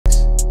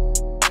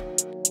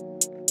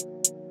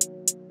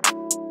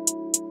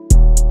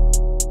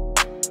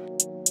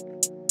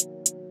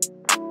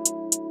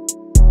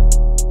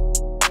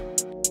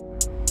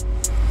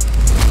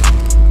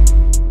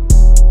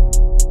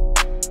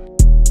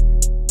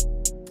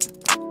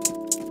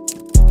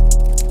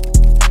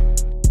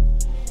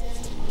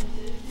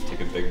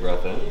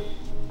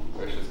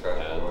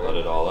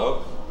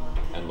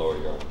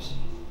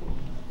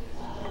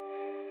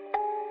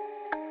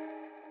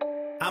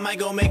might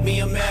go make me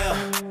a meal.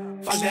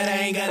 Fuck that,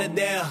 I ain't got a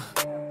deal.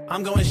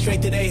 I'm going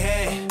straight to their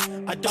head.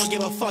 I don't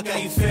give a fuck how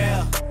you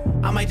feel.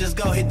 I might just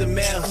go hit the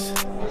mills.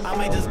 I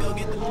might just go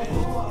get the mills.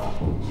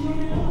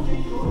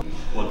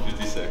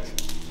 156.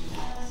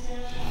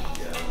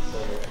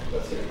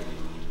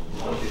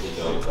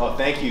 Oh,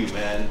 thank you,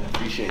 man.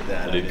 Appreciate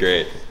that. You did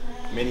great.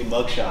 Many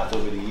mug shots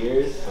over the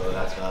years, so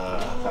that's how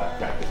I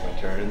practice my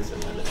turns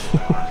and then lift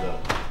my arms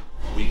up.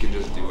 We can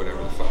just do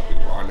whatever the fuck we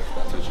want if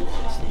that's what you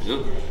want us to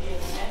do.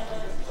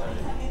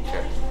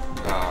 Okay.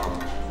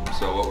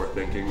 So what we're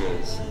thinking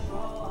is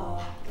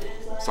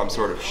some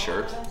sort of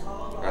shirt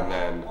and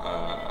then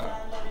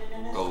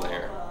a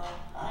layer.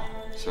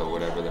 So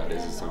whatever that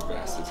is, it's a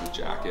vest, it's a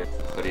jacket,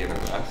 hoodie and a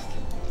vest.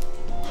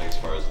 Like as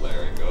far as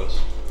layering goes.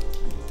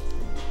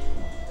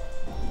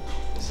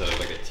 Instead of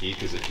like a tee,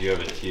 because if you have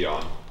a tee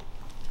on.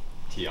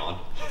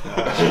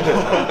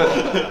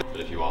 But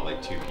if you want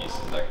like two pieces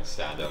that can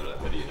stand out, a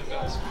hoodie and a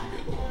vest would be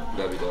good.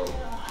 That'd be dope.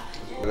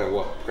 And then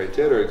what, print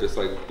it or just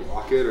like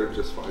block it or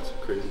just find some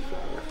crazy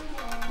fabric?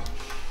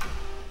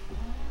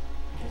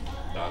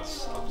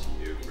 That's up to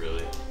you,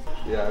 really.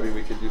 Yeah, I mean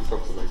we could do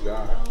something like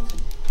that.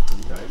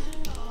 Okay.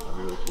 That'd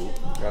be really cool.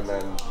 And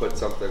then put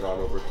something on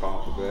over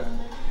top of it.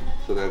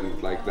 So then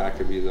like that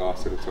could be the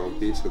Austin Ottone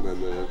piece and then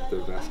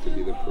the vest could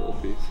be the pearl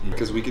piece.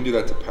 Because we can do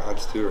that to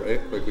pants too,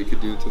 right? Like we could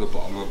do it to the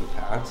bottom of the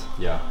pants.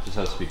 Yeah, just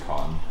has to be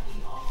cotton.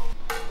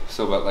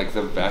 So but like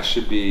the vest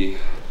should be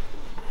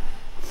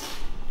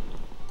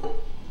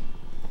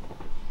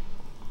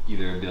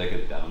Either it'd be like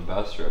a down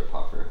vest or a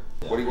puffer.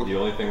 Yeah. What do you, the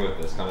only thing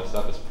with this kind of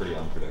stuff is pretty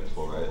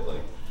unpredictable, right?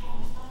 Like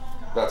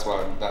that's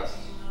why I'm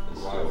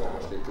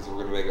asking, because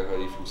we're gonna make a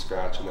hoodie from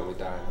scratch and then we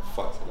dye and it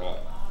fucks it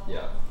up.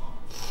 Yeah.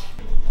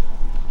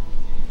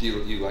 Do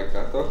you like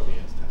that though?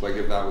 Like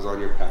if that was on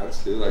your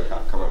pants too, like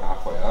coming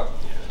halfway up?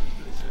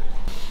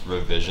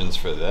 Revisions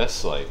for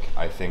this, like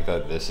I think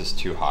that this is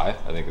too high.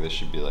 I think this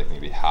should be like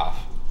maybe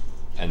half,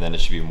 and then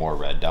it should be more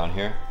red down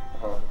here.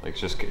 Like it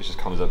just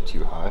comes up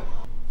too high.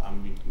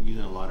 I'm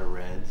using a lot of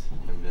reds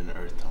and then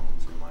earth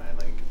tones in my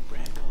like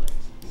brand colors,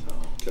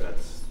 so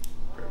that's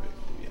perfect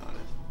to be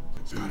honest.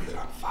 It's on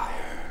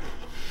fire.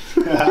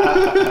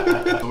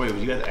 So wait,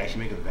 would you guys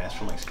actually make a vest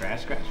from like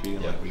scratch, or you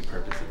gonna like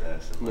repurpose the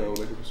vest? And, No, like,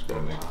 make it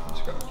from Make it from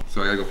scratch.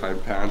 So I gotta go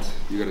find pants.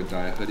 You gotta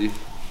dye a hoodie.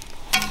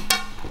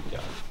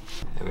 Yeah.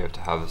 And we have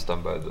to have this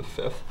done by the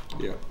 5th.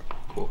 Yeah.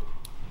 Cool.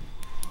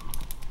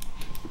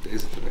 What day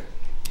is it today?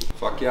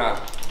 Fuck yeah.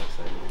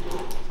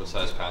 What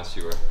size pants do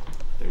you wear?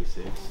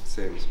 36.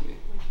 Same as me.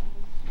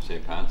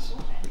 Same pants?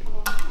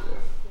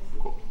 Yeah.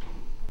 Cool.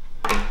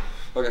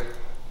 Okay,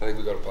 I think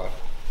we got a pod.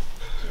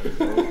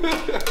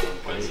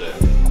 Wednesday.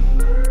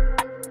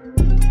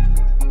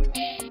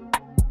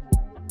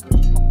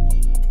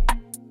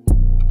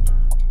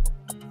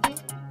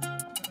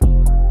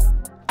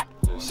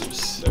 There's some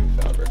sick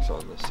fabrics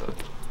on this set.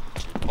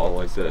 All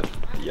like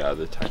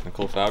the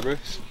technical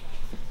fabrics.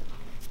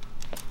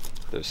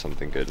 There's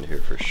something good in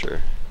here for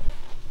sure.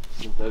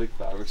 Synthetic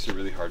fabrics are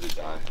really hard to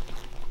dye.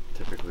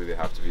 Typically they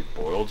have to be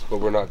boiled. But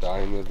we're not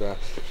dyeing the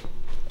vest.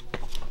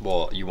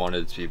 Well, you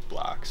wanted it to be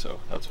black, so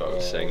that's what I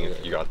was saying.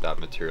 If you got that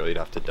material, you'd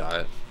have to dye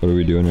it. What are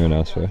we doing right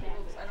now, sir?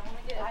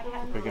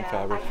 Picking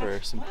fabric for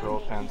some pearl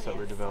pants that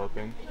we're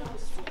developing.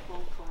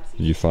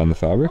 Did you find the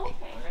fabric?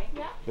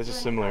 This is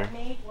similar.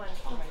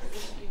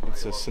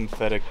 It's a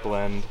synthetic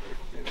blend.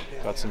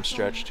 Got some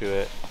stretch to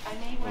it,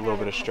 a little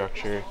bit of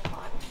structure,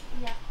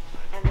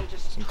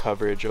 some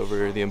coverage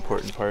over the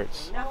important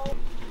parts.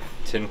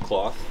 Tin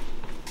cloth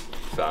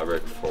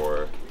fabric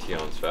for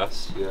Teon's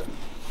vest. Yeah.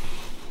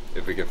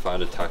 If we can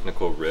find a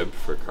technical rib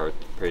for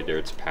Pray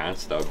Dirt's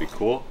pants, that would be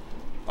cool.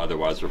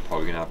 Otherwise, we're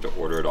probably gonna have to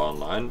order it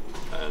online,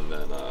 and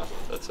then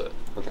that's it.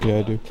 Okay. Yeah,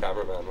 I do.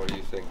 Cameraman, what do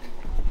you think?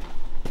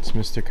 It's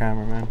Mr.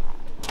 Cameraman.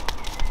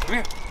 Come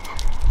here.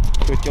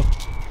 Jojo.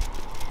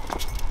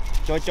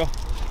 Jojo.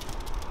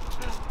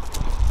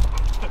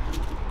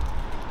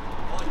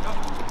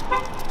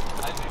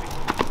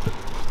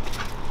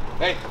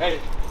 Hey,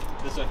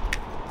 this way.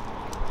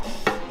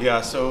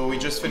 Yeah, so we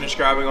just finished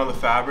grabbing all the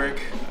fabric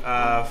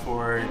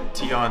for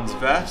Teon's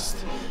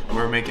vest.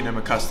 We're making him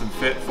a custom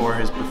fit for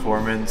his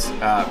performance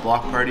at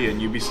Block Party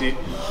and UBC.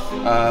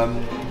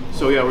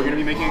 So yeah, we're gonna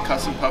be making a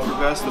custom puffer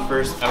vest. The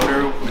first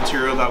outer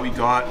material that we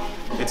got,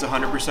 it's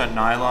 100%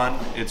 nylon.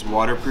 It's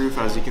waterproof.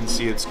 As you can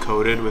see, it's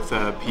coated with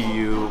a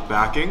PU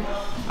backing.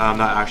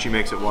 That actually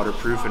makes it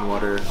waterproof and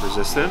water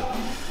resistant.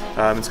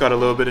 It's got a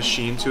little bit of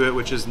sheen to it,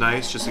 which is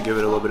nice, just to give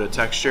it a little bit of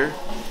texture.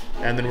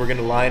 And then we're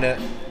gonna line it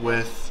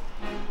with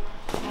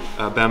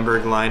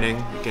Bamberg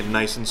lining, again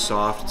nice and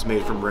soft. It's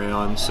made from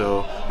rayon,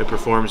 so it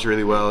performs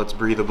really well. It's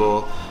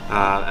breathable,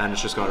 and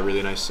it's just got a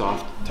really nice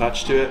soft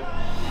touch to it.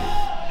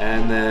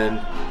 And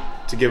then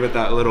to give it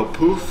that little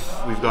poof,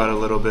 we've got a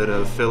little bit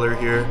of filler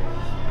here.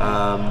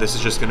 This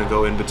is just gonna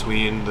go in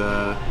between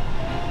the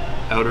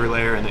outer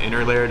layer and the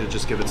inner layer to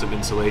just give it some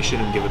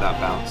insulation and give it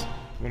that bounce.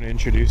 I'm gonna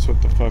introduce what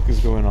the fuck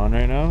is going on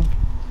right now.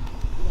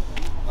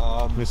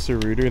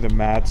 Mr. Reuter, the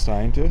mad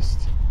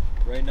scientist.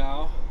 Right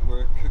now,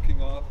 we're cooking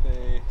up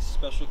a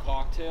special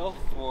cocktail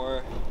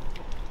for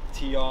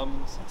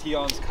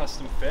Teon's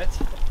custom fit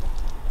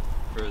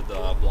for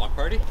the block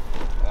party.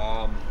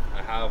 I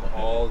have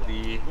all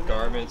the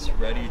garments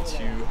ready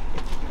to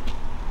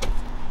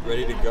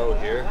go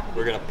here.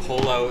 We're gonna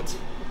pull out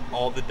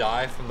all the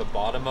dye from the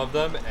bottom of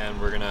them and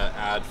we're gonna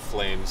add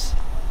flames.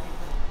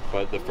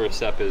 But the first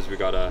step is we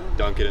gotta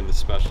dunk it in the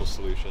special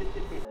solution.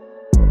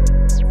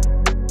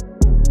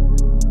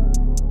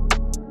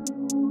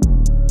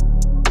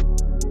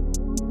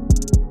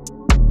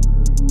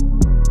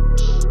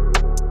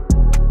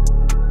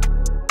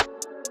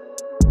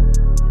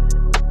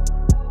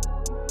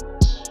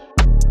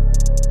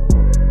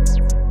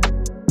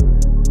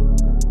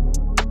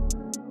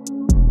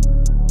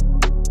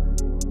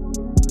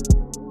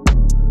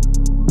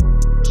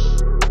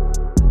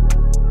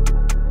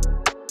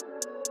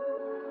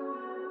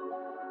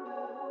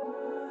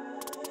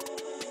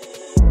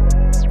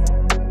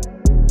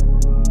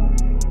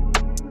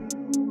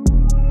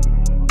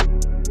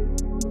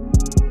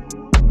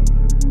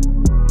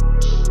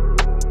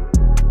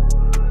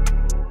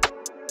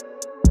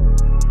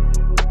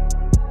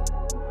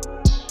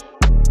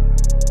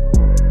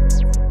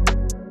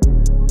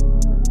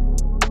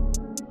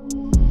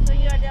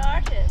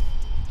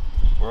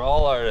 We're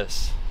all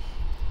artists.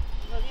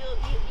 Well,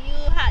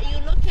 you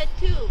look at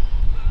too.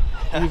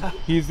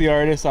 He's the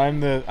artist.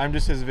 I'm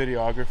just his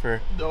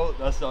videographer. No,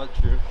 that's not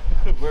true.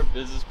 We're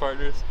business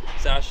partners.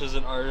 Sasha's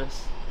an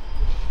artist.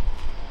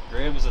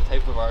 Graham's a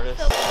type of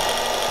artist.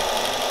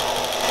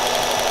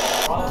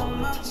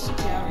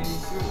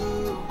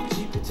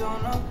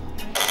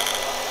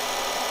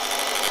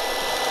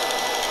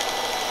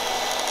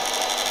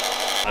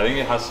 I think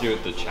it has to do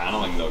with the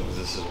channeling though, because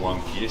this is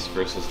one piece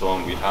versus the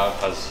one we have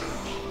has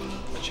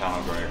a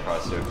channel going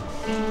across it.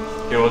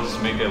 Okay, we'll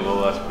just make it a little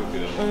less poopy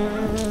then.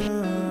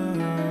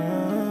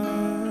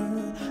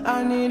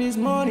 I need this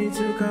money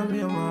to come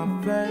in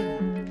my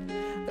friend.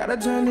 Gotta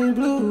turn these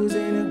blues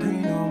into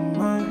green on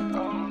mine.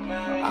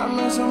 I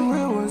met some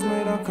real ones,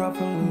 made a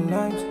couple of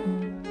lives.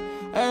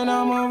 And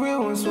I'm a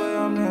real one, swear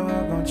I'm never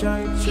gonna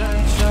change.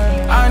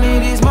 I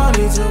need this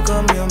money to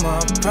come in my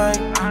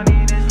prime.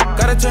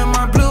 Gotta turn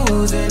my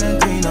blues